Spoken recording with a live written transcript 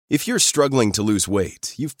If you're struggling to lose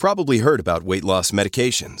weight, you've probably heard about weight loss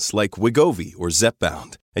medications like Wegovy or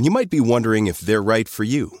Zepbound, and you might be wondering if they're right for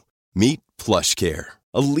you. Meet PlushCare,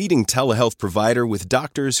 a leading telehealth provider with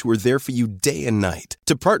doctors who are there for you day and night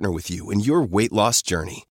to partner with you in your weight loss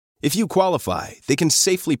journey. If you qualify, they can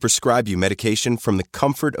safely prescribe you medication from the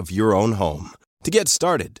comfort of your own home. To get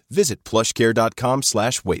started, visit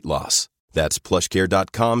plushcare.com/weightloss. That's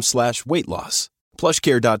plushcare.com/weightloss.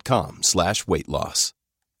 plushcare.com/weightloss.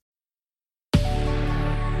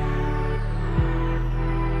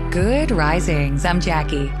 Good risings. I'm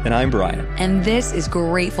Jackie. And I'm Brian. And this is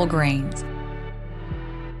Grateful Grains.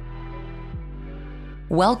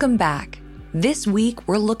 Welcome back. This week,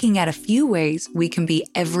 we're looking at a few ways we can be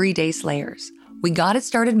everyday slayers. We got it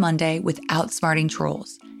started Monday with outsmarting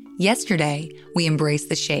trolls. Yesterday, we embraced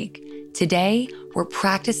the shake. Today, we're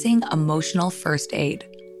practicing emotional first aid.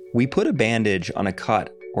 We put a bandage on a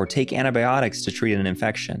cut or take antibiotics to treat an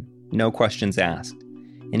infection. No questions asked.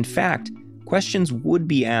 In fact, questions would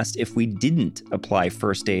be asked if we didn't apply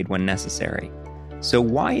first aid when necessary. So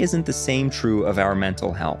why isn't the same true of our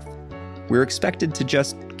mental health? We're expected to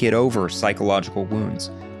just get over psychological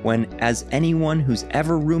wounds, when, as anyone who's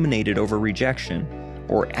ever ruminated over rejection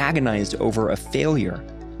or agonized over a failure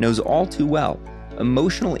knows all too well,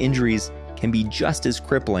 emotional injuries can be just as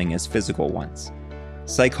crippling as physical ones.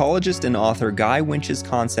 Psychologist and author Guy Winch's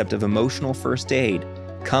concept of emotional first aid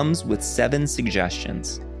comes with 7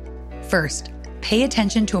 suggestions. First, pay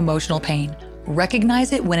attention to emotional pain.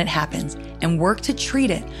 Recognize it when it happens and work to treat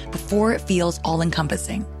it before it feels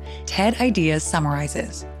all-encompassing. TED Ideas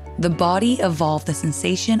summarizes, the body evolved the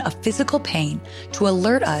sensation of physical pain to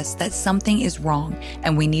alert us that something is wrong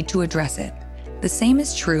and we need to address it. The same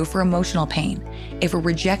is true for emotional pain. If a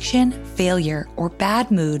rejection, failure, or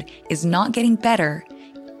bad mood is not getting better,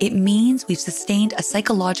 it means we've sustained a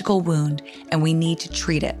psychological wound and we need to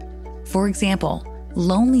treat it. For example,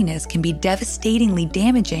 loneliness can be devastatingly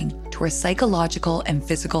damaging to our psychological and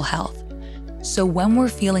physical health. So when we're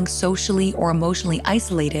feeling socially or emotionally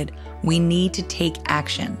isolated, we need to take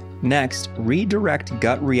action. Next, redirect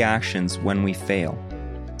gut reactions when we fail.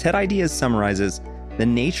 TED Ideas summarizes, the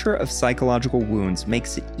nature of psychological wounds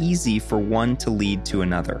makes it easy for one to lead to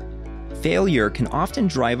another. Failure can often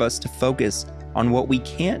drive us to focus on what we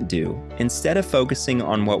can't do instead of focusing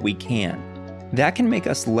on what we can. That can make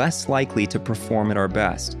us less likely to perform at our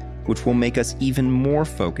best, which will make us even more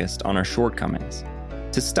focused on our shortcomings.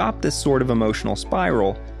 To stop this sort of emotional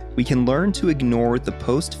spiral, we can learn to ignore the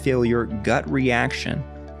post-failure gut reaction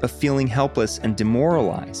of feeling helpless and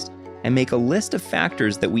demoralized, and make a list of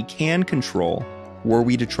factors that we can control were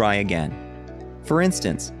we to try again. For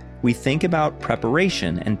instance, we think about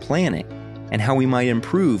preparation and planning, and how we might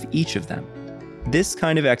improve each of them. This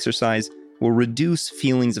kind of exercise will reduce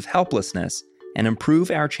feelings of helplessness and improve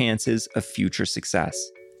our chances of future success.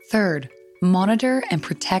 Third, monitor and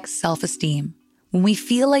protect self-esteem. When we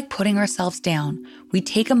feel like putting ourselves down, we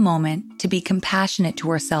take a moment to be compassionate to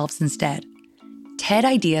ourselves instead. TED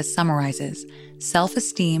Ideas summarizes,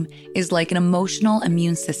 self-esteem is like an emotional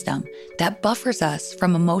immune system that buffers us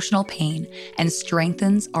from emotional pain and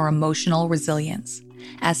strengthens our emotional resilience.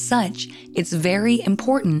 As such, it's very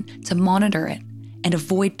important to monitor it and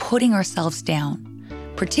avoid putting ourselves down,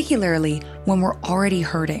 particularly when we're already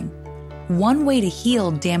hurting. One way to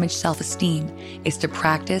heal damaged self-esteem is to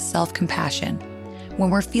practice self-compassion.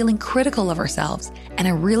 When we're feeling critical of ourselves, and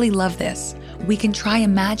I really love this, we can try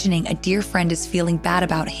imagining a dear friend is feeling bad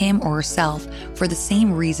about him or herself for the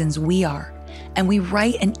same reasons we are, and we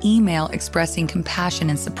write an email expressing compassion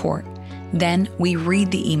and support. Then we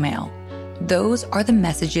read the email. Those are the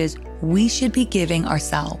messages we should be giving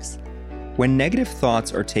ourselves. When negative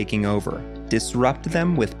thoughts are taking over, disrupt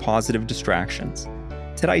them with positive distractions.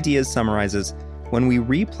 TED Ideas summarizes, when we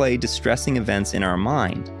replay distressing events in our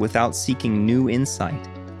mind without seeking new insight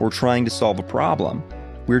or trying to solve a problem,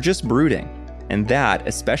 we're just brooding. And that,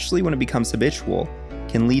 especially when it becomes habitual,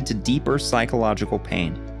 can lead to deeper psychological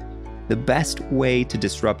pain. The best way to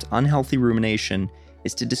disrupt unhealthy rumination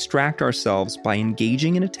is to distract ourselves by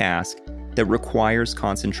engaging in a task that requires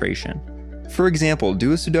concentration. For example,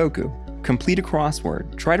 do a Sudoku, complete a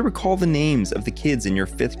crossword, try to recall the names of the kids in your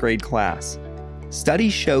 5th grade class.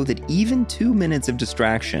 Studies show that even 2 minutes of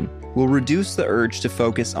distraction will reduce the urge to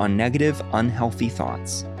focus on negative, unhealthy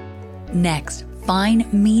thoughts. Next,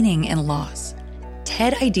 find meaning in loss.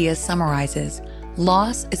 TED Ideas summarizes,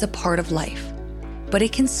 loss is a part of life, but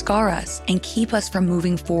it can scar us and keep us from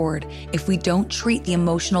moving forward if we don't treat the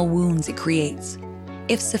emotional wounds it creates.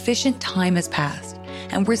 If sufficient time has passed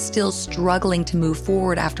and we're still struggling to move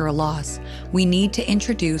forward after a loss, we need to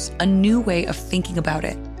introduce a new way of thinking about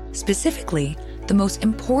it. Specifically, The most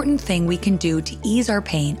important thing we can do to ease our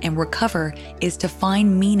pain and recover is to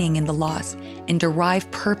find meaning in the loss and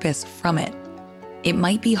derive purpose from it. It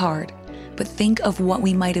might be hard, but think of what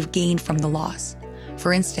we might have gained from the loss.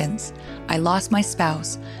 For instance, I lost my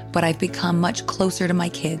spouse, but I've become much closer to my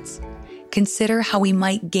kids. Consider how we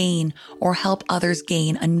might gain or help others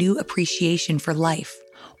gain a new appreciation for life,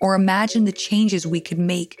 or imagine the changes we could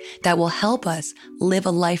make that will help us live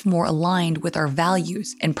a life more aligned with our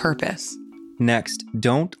values and purpose. Next,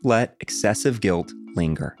 don't let excessive guilt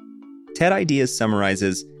linger. TED Ideas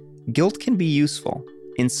summarizes, guilt can be useful.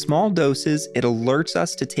 In small doses, it alerts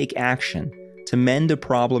us to take action, to mend a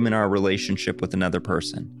problem in our relationship with another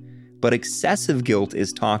person. But excessive guilt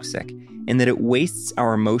is toxic in that it wastes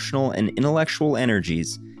our emotional and intellectual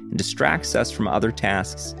energies and distracts us from other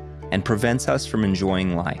tasks and prevents us from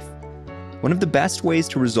enjoying life. One of the best ways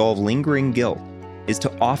to resolve lingering guilt is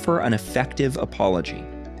to offer an effective apology.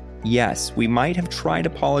 Yes, we might have tried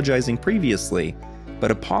apologizing previously,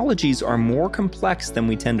 but apologies are more complex than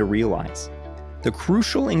we tend to realize. The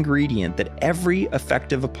crucial ingredient that every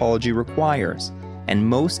effective apology requires, and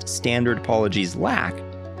most standard apologies lack,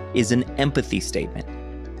 is an empathy statement.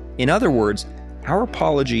 In other words, our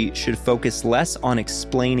apology should focus less on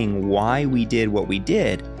explaining why we did what we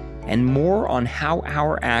did and more on how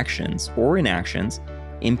our actions or inactions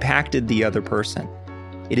impacted the other person.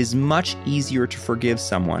 It is much easier to forgive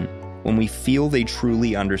someone when we feel they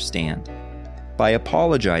truly understand. By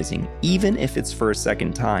apologizing, even if it's for a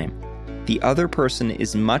second time, the other person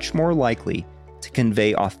is much more likely to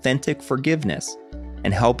convey authentic forgiveness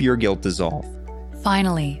and help your guilt dissolve.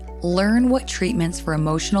 Finally, learn what treatments for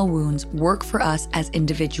emotional wounds work for us as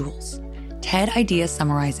individuals. TED Ideas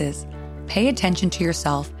summarizes, pay attention to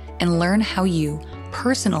yourself and learn how you,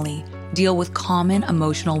 personally, deal with common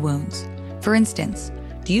emotional wounds. For instance,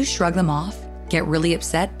 do you shrug them off, get really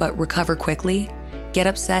upset but recover quickly, get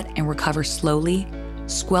upset and recover slowly,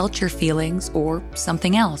 squelch your feelings, or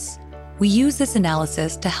something else? We use this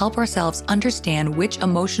analysis to help ourselves understand which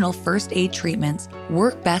emotional first aid treatments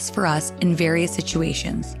work best for us in various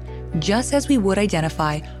situations, just as we would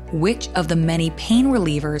identify which of the many pain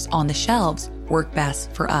relievers on the shelves work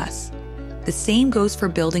best for us. The same goes for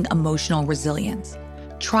building emotional resilience.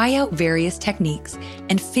 Try out various techniques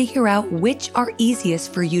and figure out which are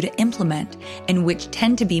easiest for you to implement and which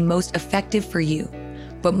tend to be most effective for you.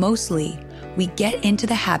 But mostly, we get into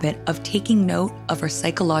the habit of taking note of our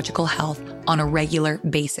psychological health on a regular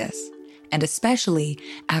basis, and especially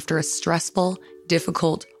after a stressful,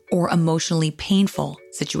 difficult, or emotionally painful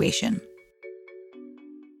situation.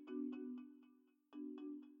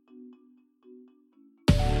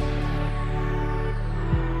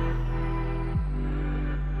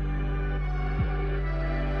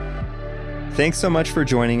 Thanks so much for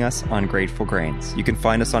joining us on Grateful Grains. You can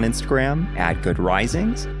find us on Instagram at Good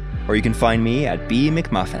Risings, or you can find me at B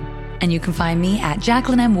McMuffin. And you can find me at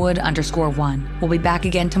JacquelineMWood_1. We'll be back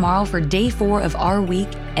again tomorrow for day 4 of our week,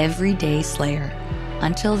 Everyday Slayer.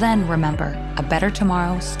 Until then, remember, a better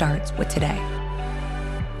tomorrow starts with today.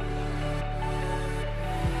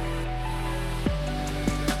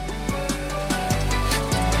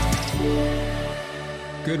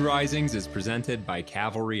 Good Risings is presented by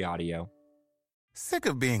Cavalry Audio. Sick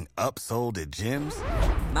of being upsold at gyms?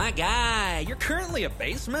 My guy, you're currently a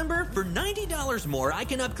base member? For $90 more, I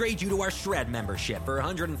can upgrade you to our Shred membership. For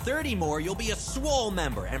 $130 more, you'll be a Swole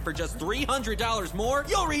member. And for just $300 more,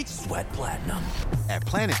 you'll reach Sweat Platinum. At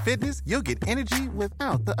Planet Fitness, you'll get energy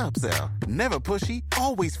without the upsell. Never pushy,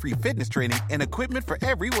 always free fitness training and equipment for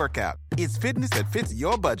every workout. It's fitness that fits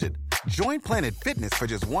your budget. Join Planet Fitness for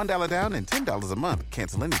just $1 down and $10 a month.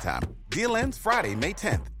 Cancel anytime. Deal ends Friday, May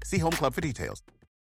 10th. See Home Club for details.